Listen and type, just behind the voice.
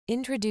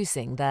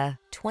Introducing the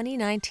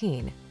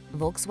 2019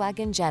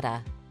 Volkswagen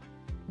Jetta.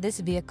 This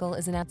vehicle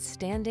is an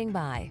outstanding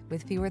buy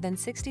with fewer than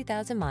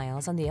 60,000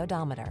 miles on the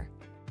odometer.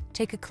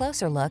 Take a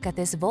closer look at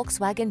this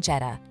Volkswagen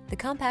Jetta, the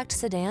compact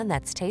sedan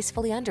that's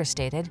tastefully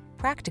understated,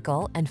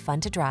 practical, and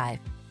fun to drive.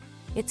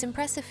 Its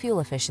impressive fuel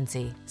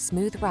efficiency,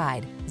 smooth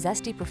ride,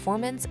 zesty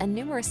performance, and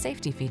numerous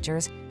safety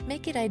features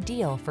make it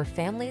ideal for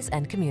families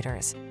and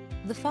commuters.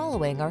 The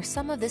following are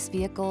some of this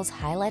vehicle's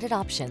highlighted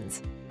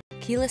options: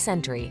 keyless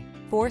entry,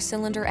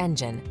 4-cylinder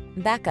engine,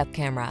 backup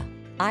camera,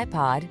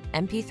 iPod,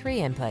 MP3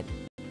 input,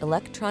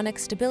 electronic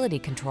stability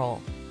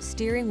control,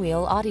 steering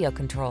wheel audio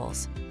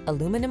controls,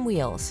 aluminum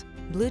wheels,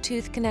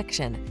 Bluetooth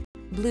connection,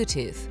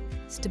 Bluetooth,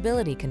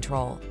 stability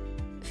control.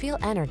 Feel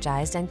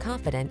energized and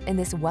confident in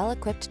this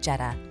well-equipped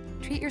Jetta.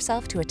 Treat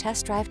yourself to a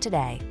test drive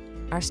today.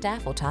 Our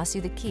staff will toss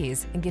you the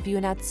keys and give you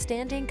an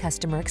outstanding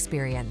customer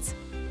experience.